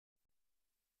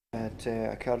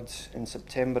It occurred in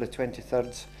September the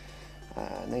 23rd,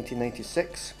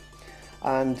 1996.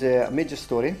 And a major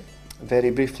story. Very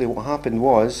briefly, what happened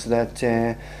was that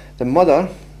the mother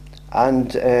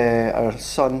and her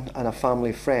son and a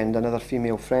family friend, another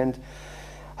female friend,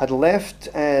 had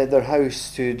left their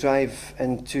house to drive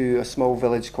into a small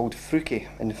village called Fruki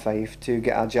in Fife to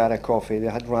get a jar of coffee. They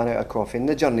had run out of coffee and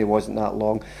the journey wasn't that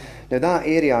long. Now that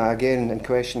area, again in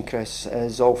question, Chris,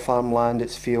 is all farmland,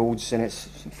 it's fields and it's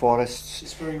forests.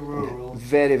 It's very rural.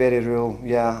 Very, very rural,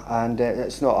 yeah, and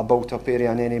it's not a built-up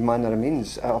area in any manner of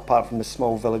means, apart from the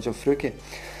small village of Fruki.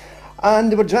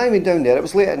 And they were driving down there, it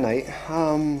was late at night,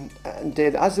 and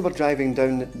as they were driving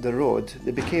down the road,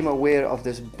 they became aware of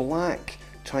this black,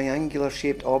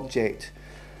 triangular-shaped object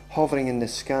hovering in the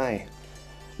sky.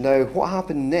 Now, what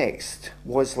happened next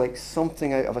was like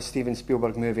something out of a Steven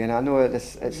Spielberg movie, and I know it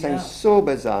sounds so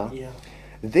bizarre. Yeah.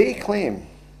 They claim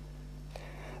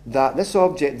that this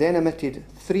object then emitted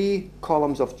 3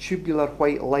 columns of tubular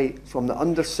white light from the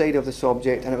underside of this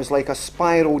object, and it was like a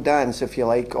spiral dance, if you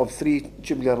like, of 3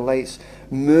 tubular lights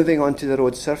moving onto the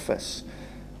road surface.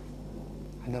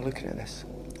 And they're looking at this,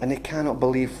 and they cannot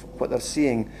believe what they're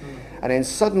seeing. And then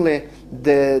suddenly,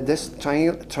 this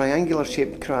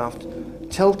triangular-shaped craft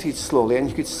tilted slowly, and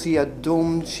you could see a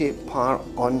dome-shaped part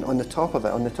on the top of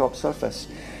it, on the top surface.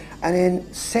 And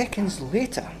then seconds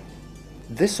later,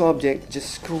 this object just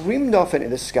screamed off into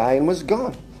the sky and was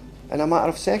gone in a matter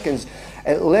of seconds.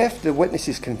 It left the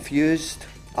witnesses confused,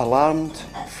 alarmed,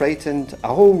 frightened.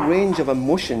 A whole range of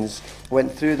emotions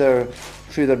went through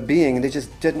their being, and they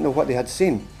just didn't know what they had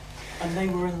seen. And they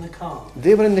were in the car?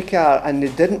 They were in the car, and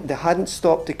they hadn't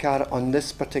stopped the car on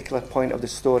this particular point of the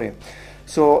story.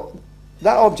 So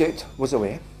that object was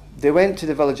away. They went to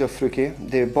the village of Fruki,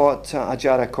 they bought a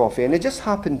jar of coffee, and they just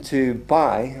happened to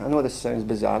buy, I know this sounds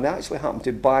bizarre, they actually happened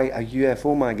to buy a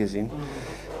UFO magazine,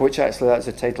 which actually that's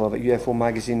the title of it, UFO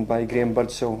magazine by Graham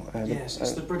Birdsall. Yes,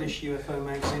 it's the British UFO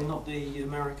magazine, not the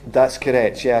American. That's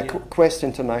correct, yeah. Quest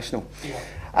International. Yeah.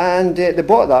 And they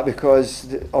bought that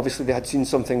because obviously they had seen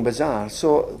something bizarre.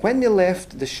 So when they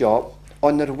left the shop,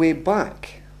 on their way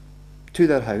back to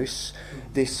their house,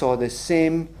 they saw the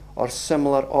same or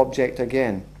similar object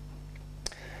again.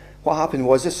 What happened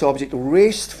was this object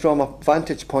raced from a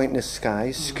vantage point in the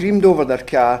sky, screamed over their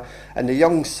car, and the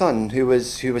young son who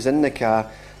was in the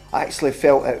car actually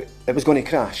felt it was going to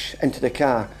crash into the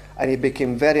car, and he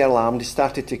became very alarmed. He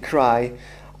started to cry,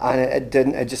 and it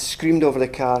didn't. It just screamed over the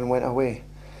car and went away.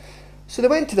 So they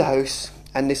went to the house,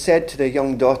 and they said to the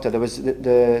young daughter, there was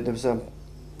a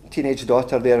teenage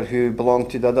daughter there who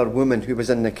belonged to the other woman who was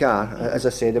in the car. As I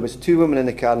said, there was 2 women in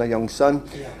the car and a young son.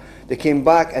 Yeah. They came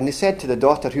back and they said to the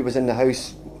daughter who was in the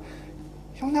house,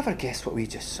 "You'll never guess what we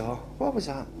just saw. What was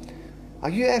that? A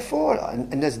UFO?"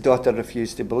 And this daughter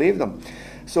refused to believe them.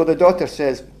 So the daughter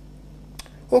says,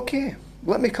 "Okay,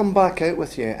 let me come back out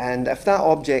with you, and if that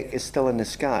object is still in the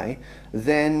sky,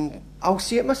 then I'll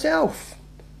see it myself."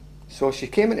 So she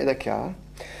came into the car,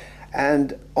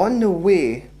 and on the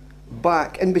way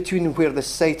back, in between where the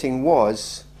sighting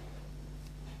was,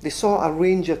 they saw a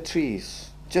range of trees,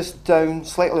 just down,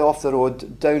 slightly off the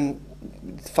road, down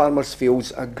farmers'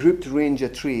 fields, a grouped range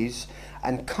of trees,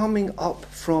 and coming up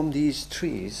from these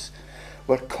trees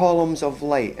were columns of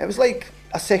light. It was like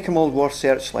a Second World War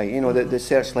searchlight, you know, the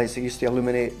searchlights that used to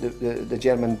illuminate the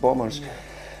German bombers. Yeah.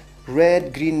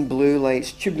 Red, green, blue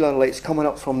lights, tubular lights coming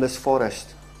up from this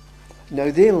forest. Now,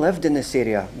 they lived in this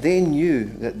area. They knew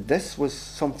that this was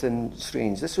something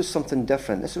strange. This was something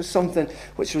different. This was something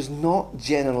which was not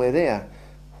generally there.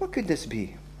 What could this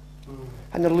be?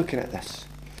 And they're looking at this.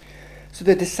 So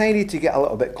they decided to get a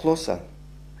little bit closer.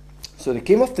 So they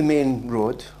came off the main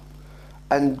road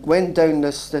and went down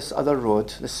this other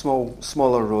road, this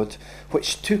smaller road,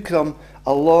 which took them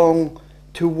along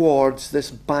towards this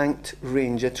banked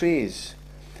range of trees.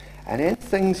 And then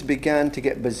things began to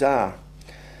get bizarre.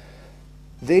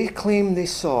 They claim they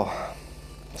saw,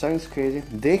 sounds crazy,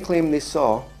 they claim they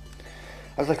saw,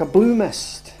 it was like a blue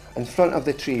mist in front of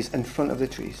the trees,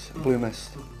 blue mist.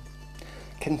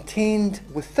 Contained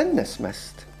within this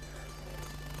mist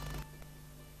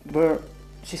were,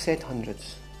 she said,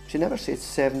 hundreds. She never said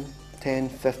 7, 10,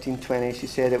 15, 20, she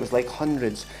said it was like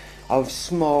hundreds of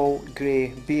small grey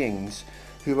beings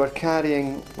who were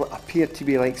carrying what appeared to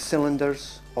be like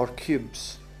cylinders or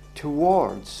cubes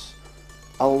towards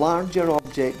a larger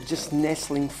object just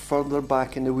nestling further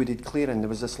back in the wooded clearing. There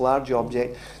was this large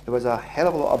object, there was a hell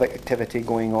of a lot of activity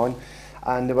going on,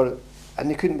 and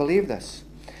they couldn't believe this.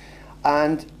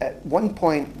 And at one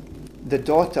point, the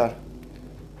daughter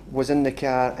was in the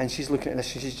car, and she's looking at this,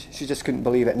 she just couldn't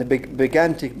believe it, and they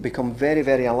began to become very,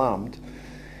 very alarmed.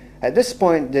 At this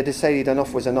point, they decided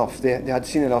enough was enough. They had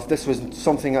seen enough. This was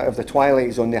something out of the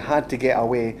Twilight Zone. They had to get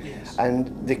away. Yes.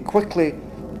 And they quickly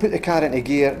put the car into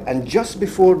gear, and just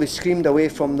before they screamed away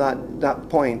from that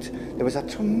point, there was a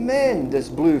tremendous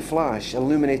blue flash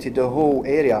illuminated the whole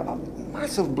area, a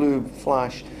massive blue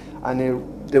flash,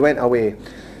 and they went away.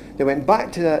 They went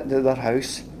back to their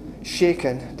house,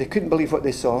 shaken. They couldn't believe what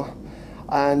they saw,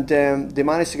 and they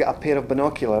managed to get a pair of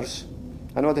binoculars.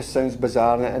 I know this sounds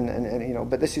bizarre, and you know,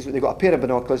 but this is what they got: a pair of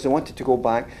binoculars. They wanted to go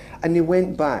back, and they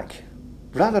went back.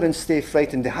 Rather than stay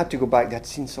frightened, they had to go back. They had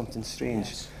seen something strange.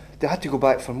 Yes. They had to go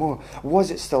back for more.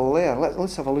 Was it still there?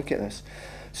 Let's have a look at this.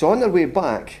 So on their way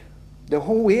back, the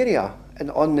whole area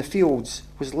on the fields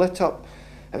was lit up.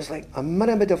 It was like a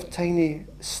myriad of tiny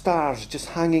stars just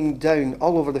hanging down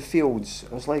all over the fields.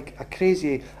 It was like a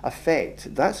crazy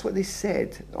effect. That's what they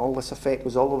said. All this effect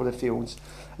was all over the fields.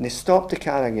 And they stopped the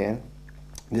car again.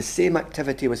 The same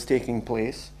activity was taking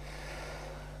place.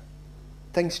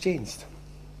 Things changed.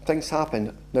 Things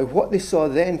happened. Now what they saw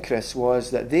then, Chris, was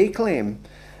that they claim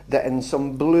that in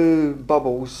some blue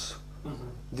bubbles,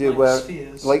 they like were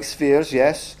spheres. like spheres,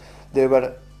 yes. There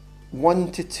were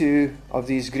 1 to 2 of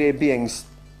these grey beings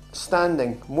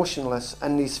standing motionless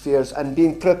in these spheres and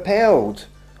being propelled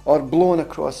or blown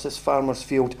across this farmer's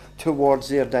field towards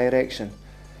their direction.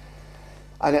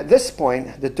 And at this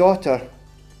point, the daughter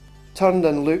turned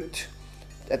and looked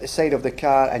at the side of the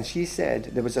car, and she said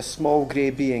there was a small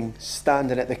grey being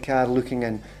standing at the car looking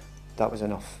in. That was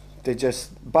enough. They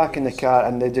just back in the car,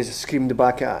 and they just screamed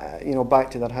back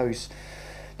to their house.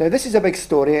 Now this is a big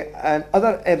story, and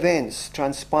other events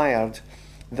transpired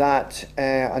that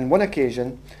on one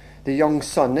occasion the young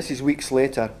son, this is weeks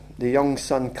later, the young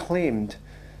son claimed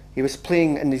he was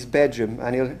playing in his bedroom,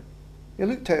 and he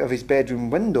looked out of his bedroom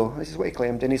window, this is what he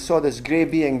claimed, and he saw this grey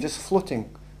being just floating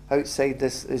outside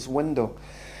his window.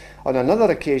 On another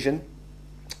occasion,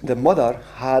 the mother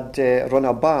had run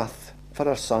a bath for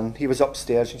her son. He was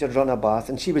upstairs, she had run a bath,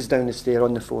 and she was down the stair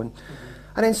on the phone.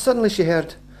 And then suddenly she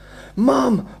heard,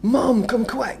 "Mum, Mum, come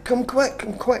quick, come quick,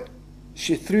 come quick."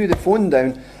 She threw the phone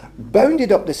down,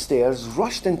 bounded up the stairs,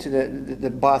 rushed into the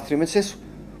bathroom and says,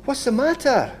 "What's the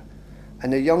matter?"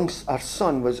 And our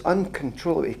son was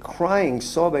uncontrollably crying,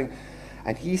 sobbing,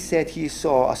 and he said he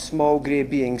saw a small grey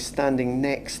being standing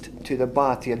next to the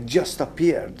bath. He had just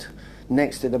appeared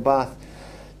next to the bath.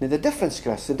 Now the difference,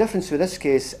 Chris, the difference with this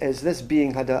case is this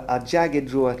being had a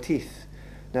jagged row of teeth.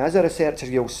 Now as a researcher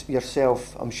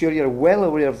yourself, I'm sure you're well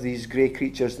aware of these grey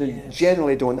creatures. They Yes.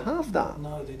 generally don't have that.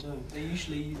 No, they don't. They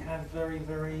usually have very,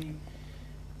 very,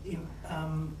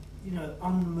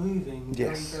 unmoving,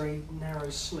 Yes. very, very narrow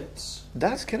slits.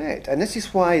 That's correct, and this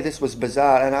is why this was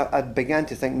bizarre, and I began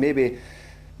to think maybe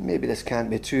this can't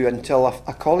be true until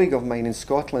a colleague of mine in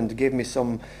Scotland gave me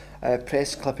some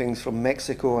press clippings from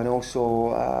Mexico and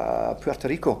also Puerto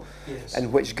Rico, Yes.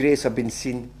 in which greys have been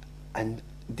seen, and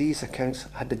these accounts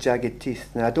had the jagged teeth.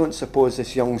 Now I don't suppose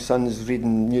this young son's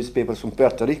reading newspapers from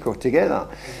Puerto Rico to get that.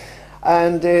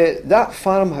 And that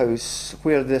farmhouse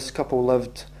where this couple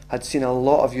lived had seen a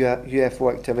lot of UFO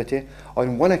activity.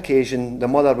 On one occasion, the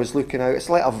mother was looking out. It's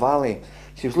like a valley.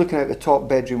 She was looking out the top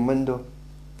bedroom window,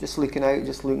 just looking out,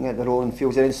 just looking at the rolling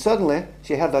fields. And then suddenly,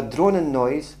 she heard a droning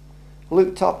noise,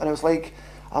 looked up, and it was like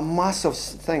a massive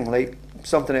thing, like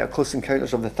something out of Close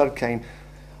Encounters of the Third Kind.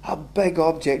 A big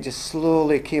object just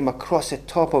slowly came across the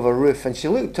top of a roof, and she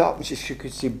looked up, and she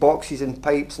could see boxes and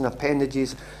pipes and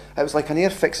appendages. It was like an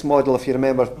Airfix model, if you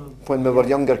remember when we were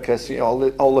younger, Chris, all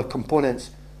the components.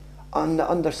 And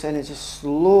the underside just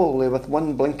slowly, with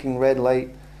one blinking red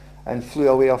light, and flew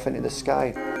away off into the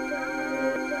sky.